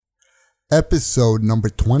episode number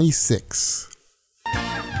 26.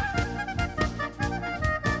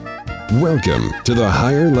 Welcome to the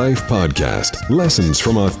Higher Life Podcast. Lessons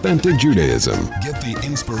from authentic Judaism. Get the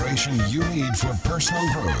inspiration you need for personal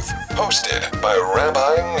growth. Hosted by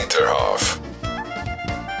Rabbi Mitterhoff.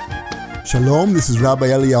 Shalom, this is Rabbi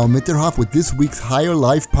Eliyahu Mitterhoff with this week's Higher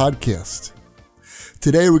Life Podcast.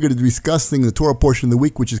 Today we're going to be discussing the Torah portion of the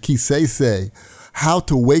week, which is Kisei Sei, how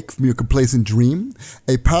to wake from your complacent dream,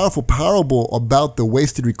 a powerful parable about the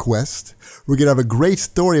wasted request. We're going to have a great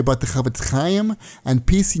story about the Chavetz Chaim, and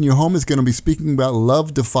Peace in Your Home is going to be speaking about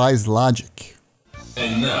love defies logic.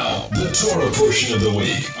 And now, the Torah portion of the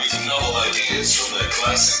week with novel ideas from the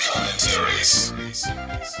classic commentaries.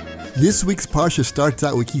 This week's parsha starts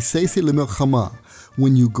out with Kisei Sei L'Milchama,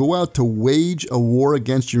 when you go out to wage a war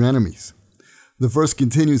against your enemies. The verse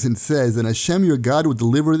continues and says, and Hashem your God will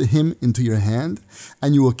deliver him into your hand,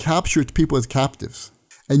 and you will capture its people as captives.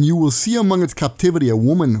 And you will see among its captivity a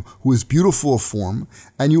woman who is beautiful of form,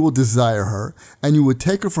 and you will desire her, and you will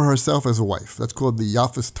take her for herself as a wife. That's called the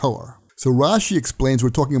Yafas Toar. So Rashi explains we're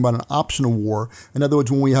talking about an optional war. In other words,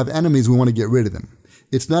 when we have enemies, we want to get rid of them.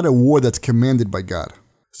 It's not a war that's commanded by God.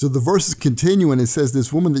 So the verses continue, and it says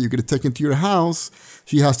this woman that you're going to take into your house,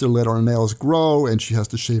 she has to let her nails grow, and she has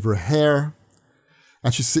to shave her hair.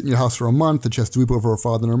 And she's sitting in your house for a month, and she has to weep over her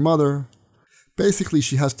father and her mother. Basically,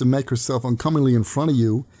 she has to make herself uncomely in front of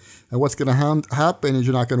you, and what's going to happen is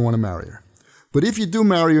you're not going to want to marry her. But if you do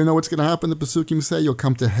marry her, you know what's going to happen? The Pesukim say you'll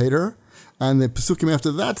come to hate her, and the Pesukim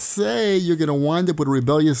after that say you're going to wind up with a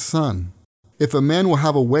rebellious son. If a man will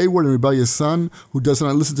have a wayward and rebellious son who does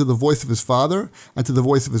not listen to the voice of his father and to the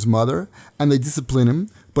voice of his mother, and they discipline him,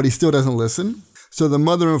 but he still doesn't listen, so the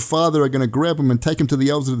mother and father are going to grab him and take him to the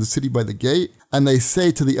elders of the city by the gate. And they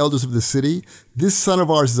say to the elders of the city, this son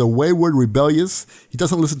of ours is a wayward, rebellious. He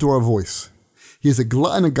doesn't listen to our voice. He is a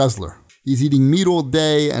glutton and guzzler. He's eating meat all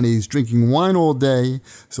day and he's drinking wine all day.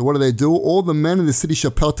 So what do? All the men in the city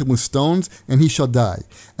shall pelt him with stones and he shall die.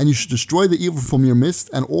 And you shall destroy the evil from your midst,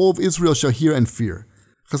 and all of Israel shall hear and fear.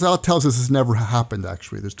 Chazal tells us this never happened,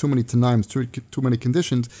 actually. There's too many Tanaim, too many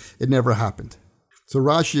conditions. It never happened. So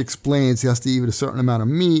Rashi explains he has to eat a certain amount of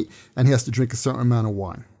meat and he has to drink a certain amount of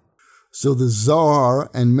wine. So the Zohar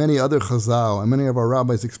and many other Chazal and many of our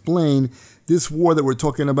rabbis explain this war that we're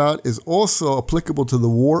talking about is also applicable to the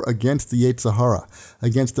war against the Yetzer Hara,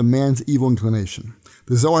 against the man's evil inclination.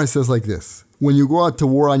 The Zohar says like this: when you go out to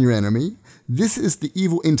war on your enemy, this is the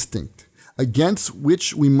evil instinct against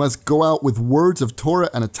which we must go out with words of Torah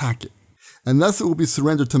and attack it. And thus it will be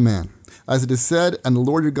surrendered to man. As it is said, and the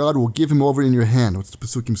Lord your God will give him over in your hand, what the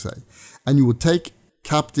Pesukim say, and you will take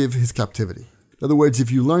captive his captivity. In other words,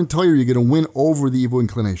 if you learn Torah, you're going to win over the evil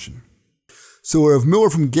inclination. So Rav Miller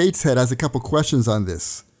from Gateshead has a couple questions on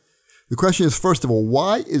this. The question is, first of all,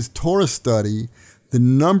 why is Torah study the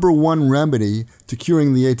number one remedy to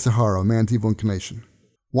curing the Yetzer Hara, man's evil inclination?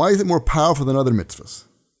 Why is it more powerful than other mitzvahs?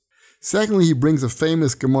 Secondly, he brings a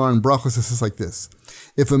famous Gemara in Brachos that says like this: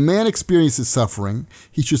 if a man experiences suffering,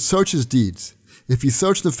 he should search his deeds. If he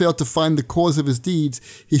searched and failed to find the cause of his deeds,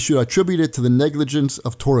 he should attribute it to the negligence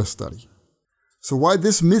of Torah study. So why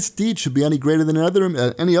this misdeed should be any greater than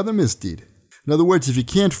any other misdeed? In other words, if you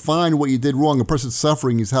can't find what you did wrong, a person's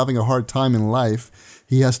suffering, he's having a hard time in life,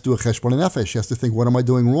 he has to do a cheshbon nefesh. He has to think, what am I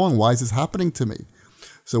doing wrong? Why is this happening to me?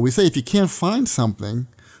 So we say if you can't find something,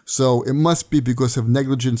 so it must be because of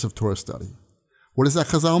negligence of Torah study. What does that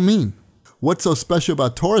Chazal mean? What's so special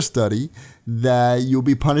about Torah study that you'll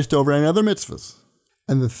be punished over any other mitzvahs?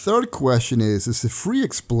 And the third question is, the Sifri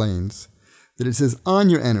explains that it says on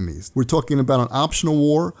your enemies. We're talking about an optional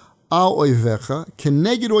war, al oivecha,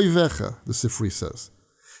 keneged oivecha, the Sifri says.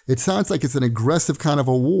 It sounds like it's an aggressive kind of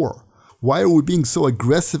a war. Why are we being so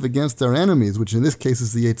aggressive against our enemies, which in this case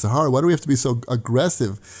is the Yetzer Hara? Why do we have to be so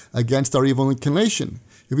aggressive against our evil inclination?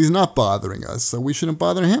 If he's not bothering us, so we shouldn't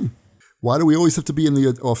bother him. Why do we always have to be in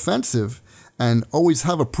the offensive and always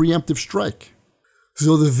have a preemptive strike?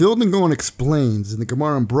 So the Vilna Gaon explains in the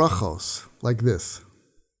Gemara in Brachos like this: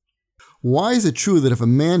 why is it true that if a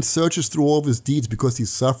man searches through all of his deeds because he's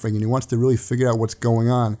suffering and he wants to really figure out what's going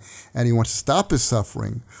on and he wants to stop his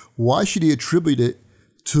suffering, why should he attribute it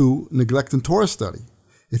to neglect in Torah study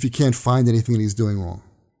if he can't find anything that he's doing wrong?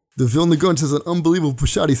 The Vilna Gaon says an unbelievable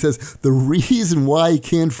pshat. He says the reason why he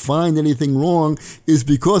can't find anything wrong is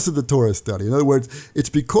because of the Torah study. In other words, it's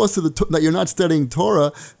because of that you're not studying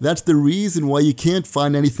Torah. That's the reason why you can't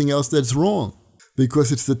find anything else that's wrong.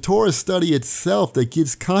 Because it's the Torah study itself that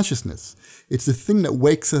gives consciousness. It's the thing that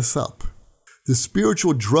wakes us up. The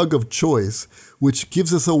spiritual drug of choice, which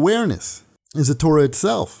gives us awareness, is the Torah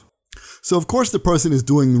itself. So of course the person is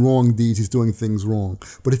doing wrong deeds, he's doing things wrong.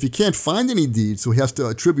 But if he can't find any deeds, so he has to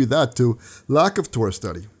attribute that to lack of Torah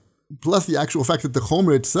study. Plus the actual fact that the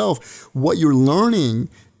Chomer itself, what you're learning,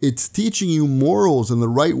 it's teaching you morals and the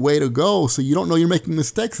right way to go, so you don't know you're making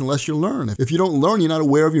mistakes unless you learn. If you don't learn, you're not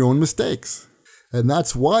aware of your own mistakes. And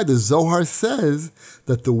that's why the Zohar says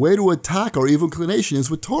that the way to attack our evil inclination is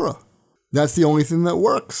with Torah. That's the only thing that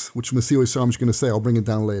works, which Messiah Yisrael is going to say. I'll bring it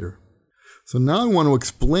down later. So now I want to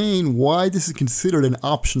explain why this is considered an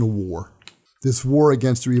optional war, this war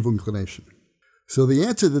against your evil inclination. So the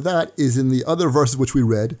answer to that is in the other verses which we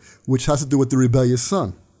read, which has to do with the rebellious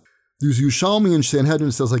son. There's Yerushalmi and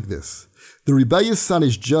Sanhedrin says like this: the rebellious son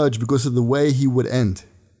is judged because of the way he would end.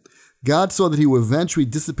 God saw that he would eventually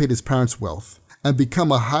dissipate his parents' wealth and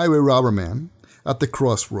become a highway robber man at the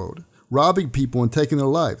crossroad, robbing people and taking their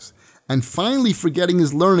lives, and finally forgetting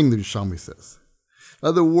his learning, the Yerushalmi says. In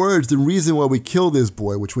other words, the reason why we kill this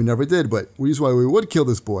boy, which we never did, but the reason why we would kill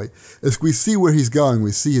this boy, is we see where he's going,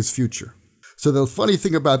 we see his future. So the funny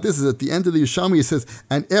thing about this is at the end of the Yerushalmi, it says,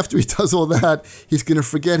 and after he does all that, he's going to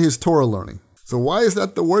forget his Torah learning. So why is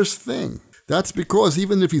that the worst thing? That's because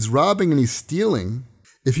even if he's robbing and he's stealing,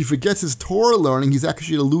 if he forgets his Torah learning, he's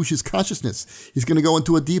actually going to lose his consciousness. He's going to go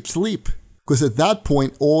into a deep sleep. Because at that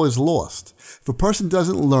point, all is lost. If a person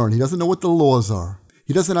doesn't learn, he doesn't know what the laws are,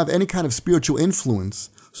 he doesn't have any kind of spiritual influence,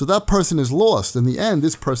 so that person is lost. In the end,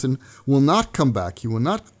 this person will not come back. He will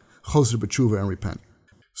not choser b'tshuva and repent.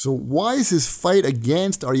 So why is his fight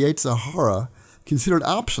against our Yetzer Hara considered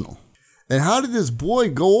optional? And how did this boy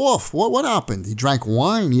go off? What happened? He drank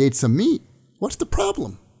wine, he ate some meat. What's the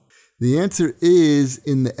problem? The answer is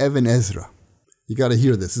in the Even Ezra. You got to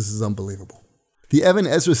hear this. This is unbelievable. The Even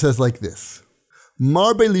Ezra says like this: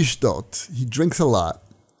 Marbe lishtot, he drinks a lot.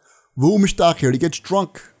 V'hu mishtacher, he gets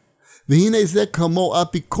drunk. V'hine zeh kamo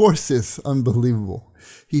apikorsis, unbelievable.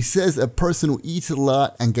 He says a person who eats a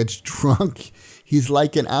lot and gets drunk, he's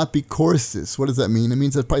like an apikorsis. What does that mean? It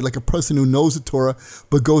means that's probably like a person who knows the Torah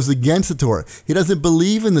but goes against the Torah. He doesn't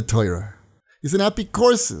believe in the Torah. He's an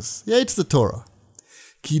apikorsis. He hates the Torah.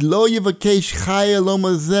 Ki lo yivakesh chaya lo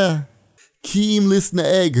mazeh, ki im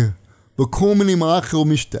lisnaeg.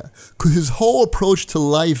 Because his whole approach to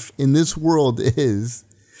life in this world is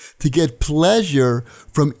to get pleasure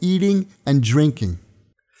from eating and drinking.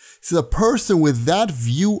 So a person with that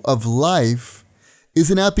view of life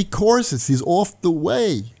is an apikorsis. He's off the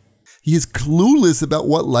way. He is clueless about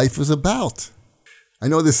what life is about. I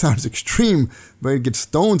know this sounds extreme, but I get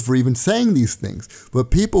stoned for even saying these things.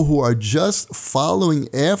 But people who are just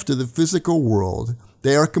following after the physical world,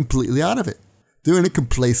 they are completely out of it. They're in a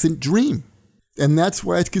complacent dream. And that's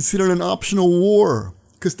why it's considered an optional war.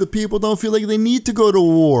 Because the people don't feel like they need to go to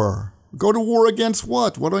war. Go to war against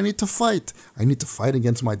what? What do I need to fight? I need to fight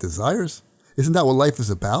against my desires? Isn't that what life is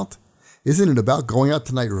about? Isn't it about going out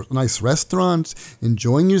to nice restaurants,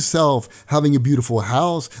 enjoying yourself, having a beautiful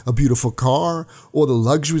house, a beautiful car, all the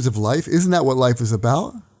luxuries of life? Isn't that what life is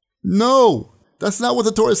about? No! That's not what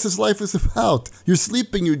the Torah says life is about. You're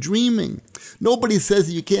sleeping, you're dreaming. Nobody says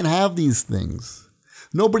that you can't have these things.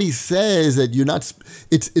 Nobody says that you're not,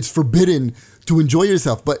 it's forbidden to enjoy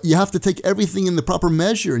yourself, but you have to take everything in the proper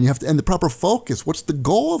measure and the proper focus. What's the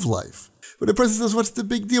goal of life? But the person says, what's the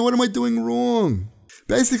big deal? What am I doing wrong?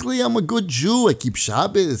 Basically, I'm a good Jew. I keep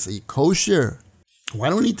Shabbos, I eat kosher. Why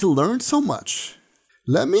do I need to learn so much?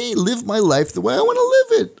 Let me live my life the way I want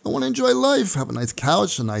to live it. I want to enjoy life, have a nice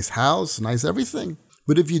couch, a nice house, a nice everything.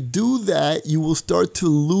 But if you do that, you will start to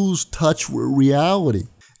lose touch with reality.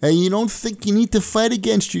 And you don't think you need to fight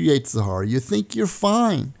against your Yetzer Hara. You think you're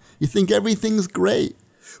fine. You think everything's great.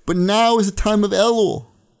 But now is the time of Elul,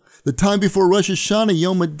 the time before Rosh Hashanah,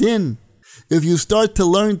 Yom Adin. If you start to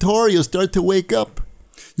learn Torah, you'll start to wake up.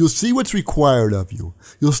 You'll see what's required of you.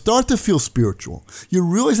 You'll start to feel spiritual. You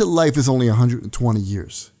realize that life is only 120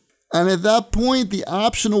 years. And at that point, the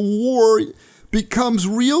optional war becomes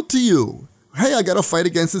real to you. Hey, I got to fight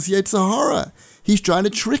against this Yetzer Hara. He's trying to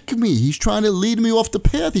trick me. He's trying to lead me off the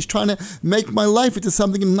path. He's trying to make my life into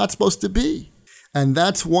something I'm not supposed to be. And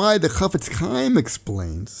that's why the Chafetz Chaim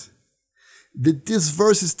explains that this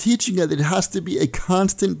verse is teaching that it has to be a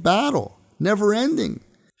constant battle, never ending.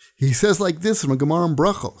 He says like this from a Gemara in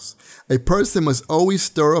Brachos: a person must always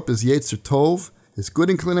stir up his Yetzer Tov, his good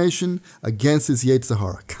inclination, against his Yetzer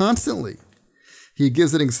Hara, constantly. He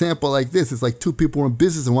gives an example like this. It's like two people in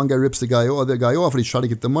business and one guy rips the other guy off and he's trying to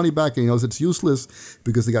get the money back and he knows it's useless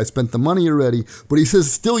because the guy spent the money already. But he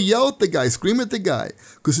says, still yell at the guy, scream at the guy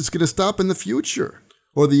because it's going to stop in the future.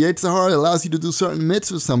 Or the Yetzer Hara allows you to do certain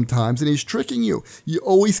mitzvahs sometimes and he's tricking you. You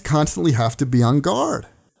always constantly have to be on guard.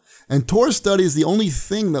 And Torah study is the only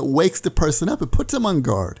thing that wakes the person up. It puts him on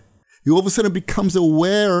guard. He all of a sudden becomes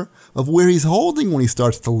aware of where he's holding when he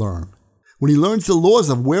starts to learn. When he learns the laws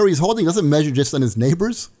of where he's holding, he doesn't measure just on his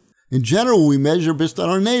neighbors. In general, we measure based on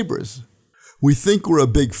our neighbors. We think we're a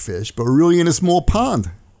big fish, but we're really in a small pond.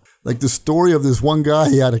 Like the story of this one guy,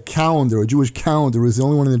 he had a calendar, a Jewish calendar. He was the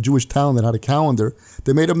only one in the Jewish town that had a calendar.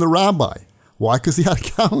 They made him the rabbi. Why? Because he had a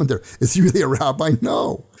calendar. Is he really a rabbi?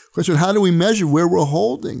 No. Question, how do we measure where we're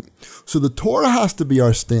holding? So the Torah has to be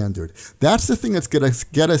our standard. That's the thing that's going to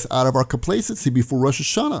get us out of our complacency before Rosh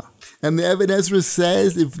Hashanah. And the Eben Ezra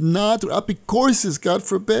says, if not, apikoursis, God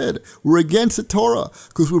forbid, we're against the Torah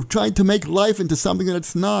because we're trying to make life into something that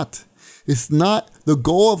it's not. It's not, the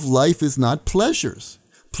goal of life is not pleasures.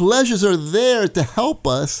 Pleasures are there to help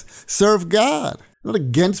us serve God. Not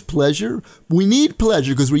against pleasure. We need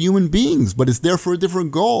pleasure because we're human beings, but it's there for a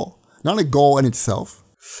different goal, not a goal in itself.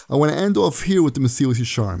 I want to end off here with the Mesilas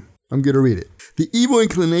Yesharim. I'm going to read it. The evil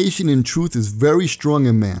inclination in truth is very strong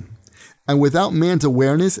in man, and without man's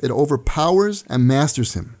awareness, it overpowers and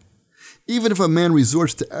masters him. Even if a man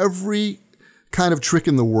resorts to every kind of trick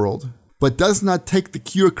in the world, but does not take the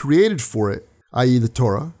cure created for it, i.e. the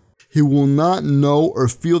Torah, he will not know or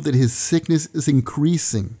feel that his sickness is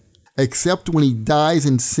increasing, except when he dies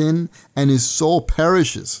in sin and his soul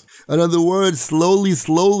perishes. In other words, slowly,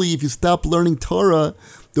 if you stop learning Torah,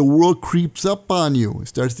 the world creeps up on you. It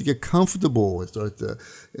starts to get comfortable. It starts to,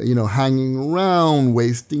 hanging around,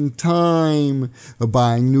 wasting time,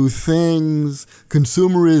 buying new things,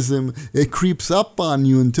 consumerism. It creeps up on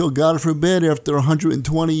you until, God forbid, after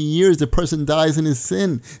 120 years, the person dies in his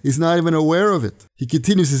sin. He's not even aware of it. He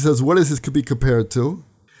continues, he says, what is this could be compared to?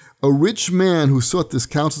 A rich man who sought the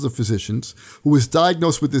counsels of physicians, who was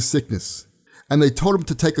diagnosed with this sickness, and they told him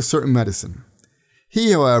to take a certain medicine.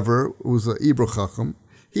 He, however, was an Ibra Chacham.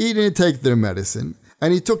 He didn't take their medicine,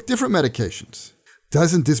 and he took different medications.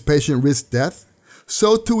 Doesn't this patient risk death?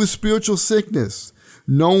 So too is spiritual sickness.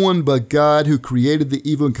 No one but God, who created the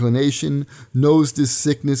evil inclination, knows this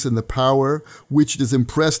sickness and the power which it is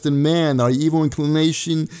impressed in man. Our evil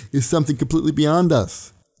inclination is something completely beyond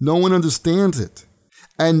us. No one understands it.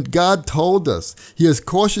 And God told us, He has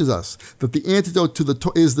cautioned us, that the antidote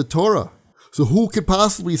to is the Torah. So who could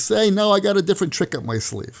possibly say, no, I got a different trick up my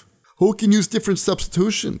sleeve? Who can use different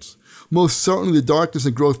substitutions? Most certainly the darkness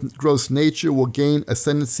and gross nature will gain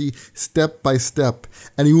ascendancy step by step,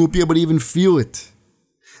 and he won't be able to even feel it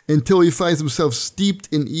until he finds himself steeped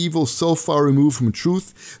in evil so far removed from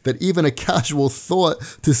truth that even a casual thought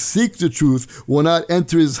to seek the truth will not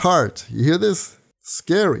enter his heart. You hear this?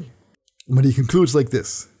 Scary. But he concludes like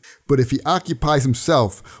this. But if he occupies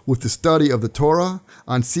himself with the study of the Torah,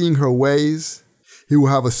 on seeing her ways, he will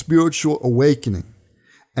have a spiritual awakening,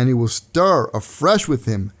 and he will stir afresh with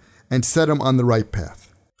him and set him on the right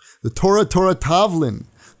path. The Torah Tavlin.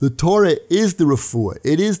 The Torah is the refuah.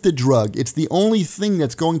 It is the drug. It's the only thing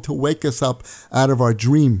that's going to wake us up out of our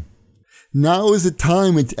dream. Now is the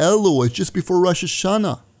time. It's Elul. It's just before Rosh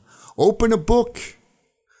Hashanah. Open a book.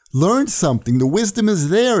 Learn something. The wisdom is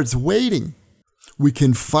there. It's waiting. We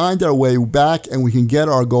can find our way back and we can get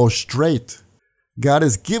our goal straight. God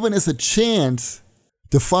has given us a chance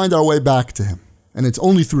to find our way back to Him. And it's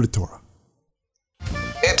only through the Torah.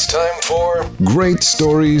 It's time for Great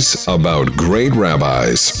Stories About Great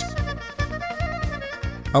Rabbis.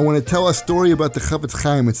 I want to tell a story about the Chafetz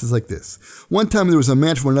Chaim. It says like this. One time there was a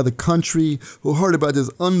man from another country who heard about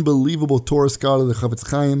this unbelievable Torah scholar, the Chafetz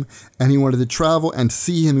Chaim, and he wanted to travel and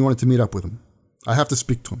see him. He wanted to meet up with him. I have to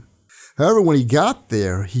speak to him. However, when he got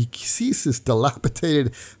there, he sees this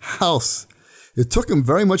dilapidated house. It took him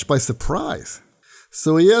very much by surprise.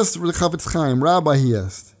 So he asked the Chafetz Chaim, Rabbi, he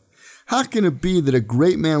asked, how can it be that a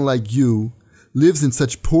great man like you lives in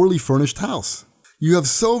such poorly furnished house? You have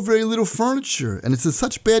so very little furniture, and it's in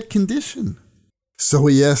such bad condition. So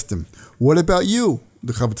he asked him, what about you?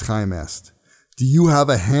 The Chafetz Chaim asked. Do you have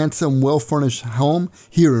a handsome, well-furnished home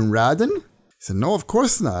here in Radin? He said, no, of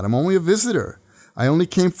course not. I'm only a visitor. I only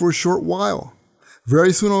came for a short while.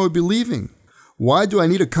 Very soon I will be leaving. Why do I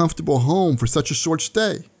need a comfortable home for such a short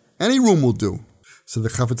stay? Any room will do. So the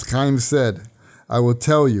Chafetz Chaim said, I will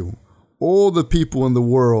tell you, all the people in the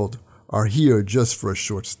world are here just for a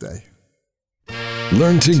short stay.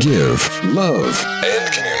 Learn to give, love,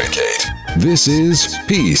 and communicate. This is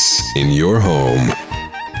Peace in Your Home.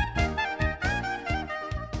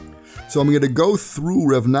 So I'm going to go through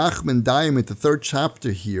Rav Nachman Diamond, the third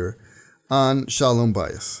chapter here on Shalom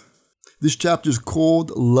Bayis. This chapter is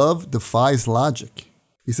called Love Defies Logic.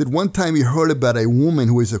 He said one time he heard about a woman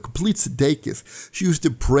who was a complete tzedekis. She used to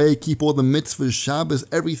pray, keep all the mitzvahs, Shabbos,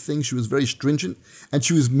 everything. She was very stringent. And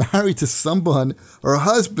she was married to someone, her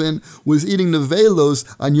husband was eating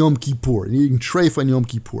nevelos on Yom Kippur, and eating treif on Yom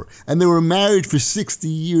Kippur. And they were married for 60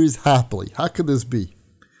 years happily. How could this be?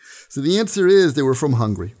 So the answer is they were from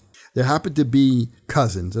Hungary. They happened to be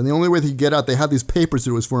cousins, and the only way they could get out, they had these papers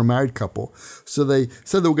that it was for a married couple. So they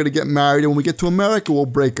said they were going to get married, and when we get to America, we'll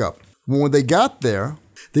break up. When they got there,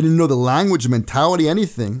 they didn't know the language, mentality,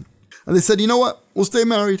 anything. And they said, you know what? We'll stay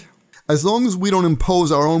married as long as we don't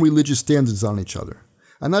impose our own religious standards on each other.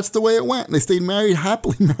 And that's the way it went. And they stayed married,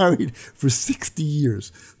 happily married for 60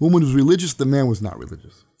 years. The woman was religious, the man was not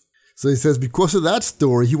religious. So he says because of that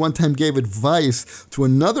story, he one time gave advice to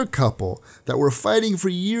another couple that were fighting for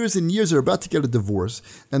years and years. They're about to get a divorce.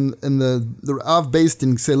 And the Rav Beis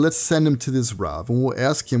Din said, let's send him to this Rav and we'll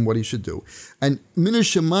ask him what he should do. And Min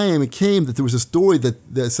Shemayim, it came that there was a story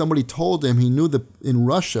that somebody told him he knew that in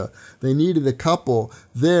Russia they needed a couple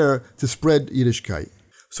there to spread Yiddishkeit.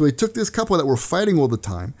 So he took this couple that were fighting all the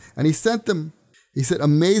time and he sent them. He said,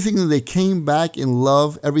 amazingly, they came back in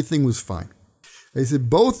love. Everything was fine. He said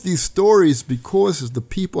both these stories because the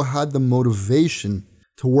people had the motivation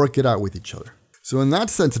to work it out with each other. So in that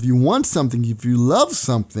sense, if you want something, if you love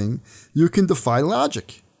something, you can defy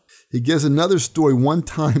logic. He gives another story. One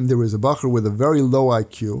time there was a bacher with a very low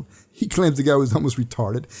IQ. He claims the guy was almost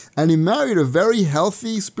retarded. And he married a very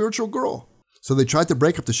healthy spiritual girl. So they tried to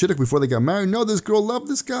break up the shidduch before they got married. No, this girl loved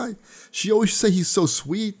this guy. She always say he's so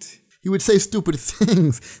sweet. He would say stupid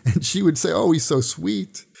things. And she would say, oh, he's so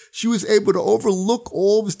sweet. She was able to overlook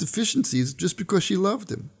all of his deficiencies just because she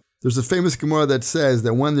loved him. There's a famous Gemara that says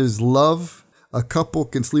that when there's love, a couple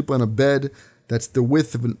can sleep on a bed that's the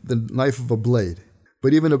width of the knife of a blade.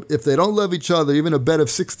 But even if they don't love each other, even a bed of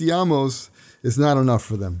 60 amos is not enough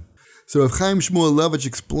for them. So Rav Chaim Shmulevitch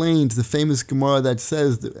explains the famous Gemara that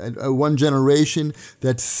says that one generation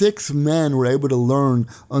that 6 men were able to learn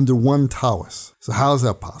under one talus. So how is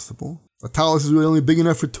that possible? A talus is really only big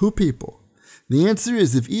enough for 2 people. The answer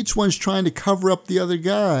is if each one's trying to cover up the other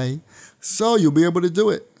guy, so you'll be able to do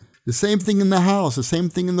it. The same thing in the house, the same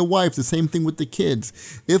thing in the wife, the same thing with the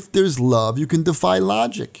kids. If there's love, you can defy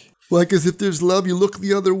logic. Like as if there's love, you look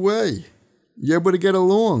the other way. You're able to get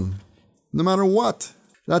along, no matter what.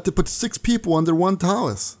 Not to put 6 people under one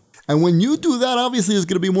talus. And when you do that, obviously there's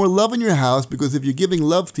going to be more love in your house because if you're giving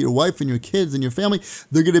love to your wife and your kids and your family,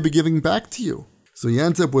 they're going to be giving back to you. So you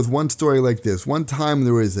end up with one story like this. One time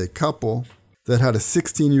there was a couple that had a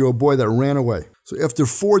 16-year-old boy that ran away. So after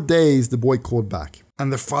 4 days, the boy called back.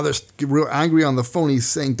 And the father's real angry on the phone. He's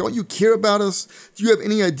saying, don't you care about us? Do you have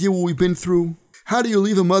any idea what we've been through? How do you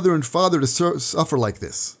leave a mother and father to suffer like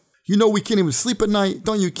this? You know we can't even sleep at night.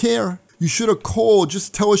 Don't you care? You should have called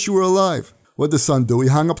just to tell us you were alive. What did the son do? He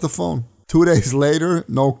hung up the phone. 2 days later,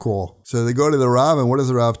 no call. So they go to the Rav, and what does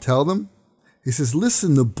the Rav tell them? He says,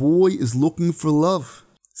 listen, the boy is looking for love.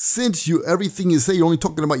 Since everything you say, you're only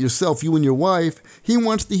talking about yourself, you and your wife, he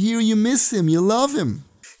wants to hear you miss him, you love him.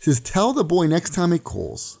 He says, tell the boy next time he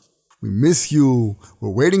calls, we miss you, we're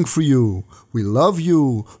waiting for you, we love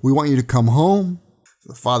you, we want you to come home.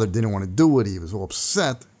 The father didn't want to do it, he was all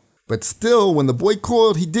upset. But still, when the boy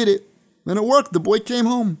called, he did it, and it worked, the boy came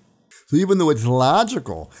home. So even though it's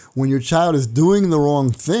logical, when your child is doing the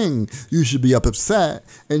wrong thing, you should be upset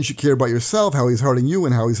and you should care about yourself, how he's hurting you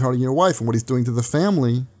and how he's hurting your wife and what he's doing to the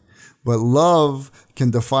family. But love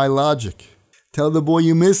can defy logic. Tell the boy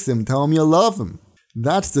you miss him. Tell him you love him.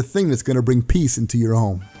 That's the thing that's going to bring peace into your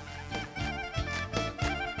home.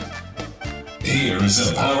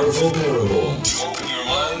 Here's a powerful parable to open your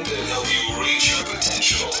mind and help you reach your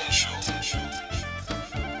potential.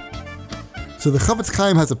 So the Chafetz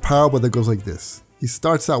Chaim has a parable that goes like this. He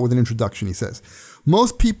starts out with an introduction. He says,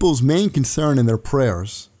 most people's main concern in their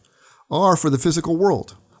prayers are for the physical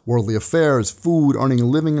world, worldly affairs, food, earning a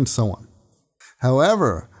living, and so on.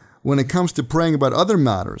 However, when it comes to praying about other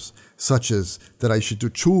matters, such as that I should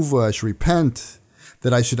do tshuva, I should repent,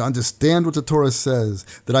 that I should understand what the Torah says,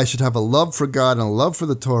 that I should have a love for God and a love for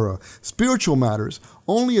the Torah, spiritual matters,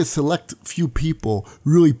 only a select few people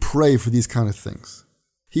really pray for these kind of things.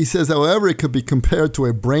 He says, however, it could be compared to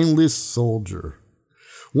a brainless soldier.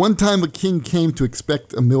 One time a king came to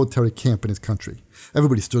inspect a military camp in his country.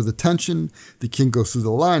 Everybody stood at attention. The king goes through the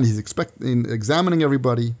line. He's examining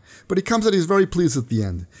everybody. But he comes out, he's very pleased at the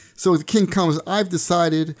end. So the king comes, I've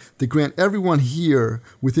decided to grant everyone here,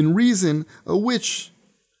 within reason, a wish.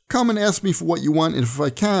 Come and ask me for what you want, and if I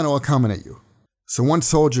can, I'll accommodate you. So one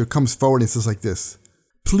soldier comes forward and says like this,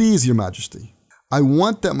 please, your majesty, I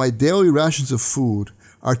want that my daily rations of food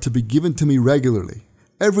are to be given to me regularly,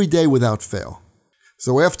 every day without fail.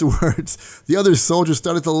 So afterwards, the other soldiers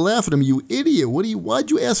started to laugh at him. You idiot, why'd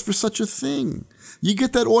you ask for such a thing? You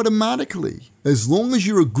get that automatically. As long as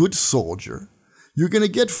you're a good soldier, you're going to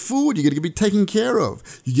get food. You're going to be taken care of.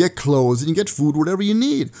 You get clothes and you get food, whatever you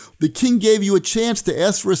need. The king gave you a chance to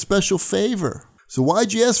ask for a special favor. So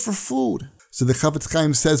why'd you ask for food? So the Chafetz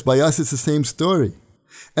Chaim says, by us, it's the same story.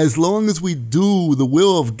 As long as we do the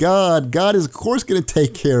will of God, God is, of course, going to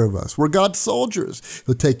take care of us. We're God's soldiers.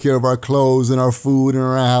 He'll take care of our clothes and our food and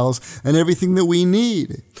our house and everything that we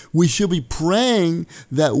need. We should be praying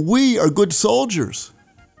that we are good soldiers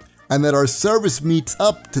and that our service meets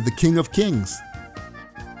up to the King of Kings.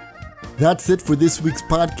 That's it for this week's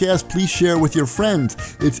podcast. Please share with your friends.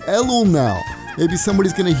 It's Elul now. Maybe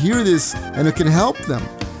somebody's going to hear this and it can help them.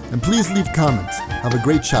 And please leave comments. Have a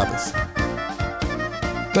great Shabbos.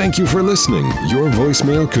 Thank you for listening. Your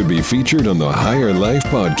voicemail could be featured on the Higher Life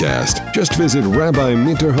podcast. Just visit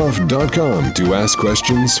rabbimitterhoff.com to ask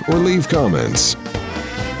questions or leave comments.